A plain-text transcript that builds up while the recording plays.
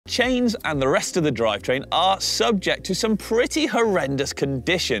chains and the rest of the drivetrain are subject to some pretty horrendous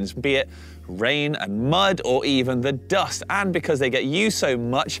conditions, be it rain and mud or even the dust. And because they get used so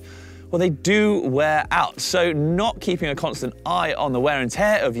much, well, they do wear out. So not keeping a constant eye on the wear and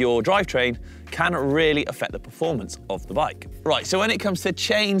tear of your drivetrain can really affect the performance of the bike. Right, so when it comes to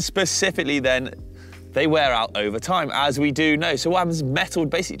chains specifically then, they wear out over time, as we do know. So what happens, metal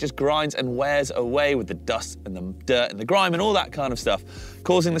basically just grinds and wears away with the dust and the dirt and the grime and all that kind of stuff,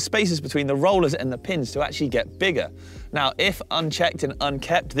 causing the spaces between the rollers and the pins to actually get bigger. Now, if unchecked and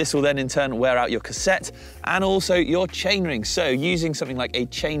unkept, this will then in turn wear out your cassette and also your chainring. So using something like a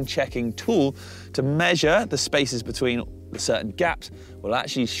chain checking tool to measure the spaces between the certain gaps will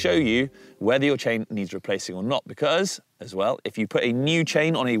actually show you whether your chain needs replacing or not, because as well, if you put a new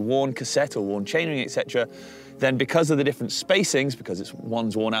chain on a worn cassette or worn chainring, etc., then because of the different spacings, because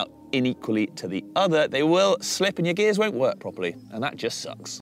one's worn out unequally to the other, they will slip and your gears won't work properly, and that just sucks.